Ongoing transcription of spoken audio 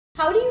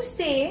How do you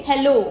say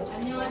hello?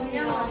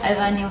 안녕하세요.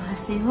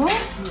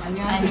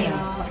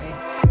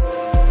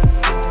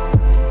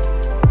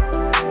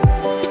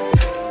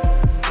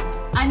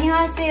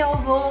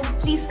 안녕하세요, Vogue.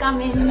 Please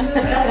come in.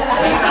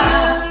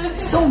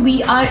 So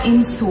we are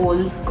in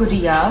Seoul,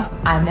 Korea.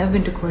 I've never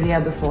been to Korea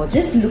before.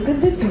 Just look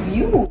at this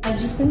view. I've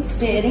just been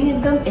staring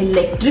at the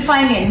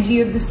electrifying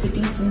energy of the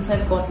city since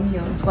I've gotten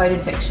here. It's quite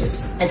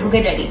infectious. Let's go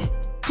get ready.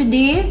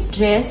 Today's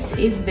dress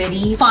is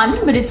very fun,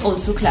 but it's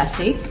also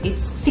classic.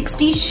 It's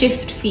 60s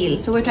shift feel.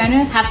 So we're trying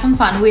to have some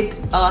fun with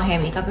hair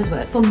makeup as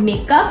well. For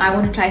makeup, I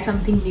want to try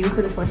something new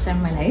for the first time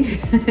in my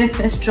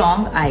life.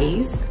 Strong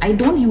eyes. I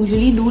don't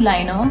usually do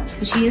liner,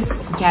 but she is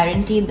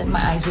guaranteed that my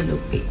eyes will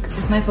look big. This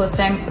is my first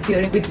time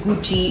appearing with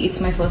Gucci. It's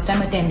my first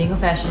time attending a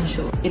fashion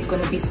show. It's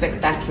going to be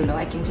spectacular.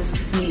 I can just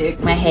feel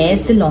it. My hair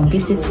is the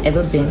longest it's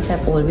ever been, so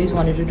I've always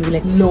wanted to do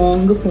like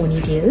long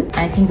ponytail.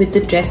 I think with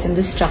the dress and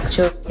the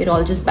structure, it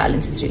all just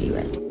balances really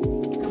well.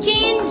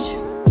 Change!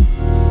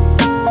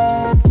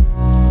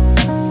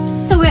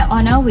 So we're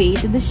on our way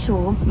to the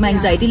show. My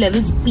anxiety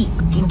levels peak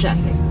in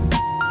traffic.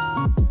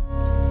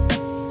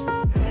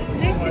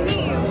 Nice to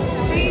meet you.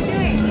 How are you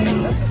doing?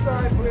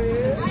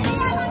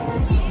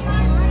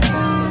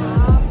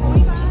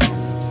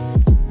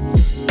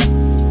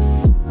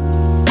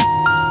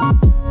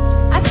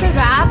 That's a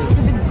wrap for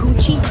the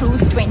Gucci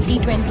Cruise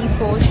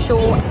 2024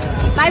 show.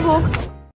 Bye, Vogue.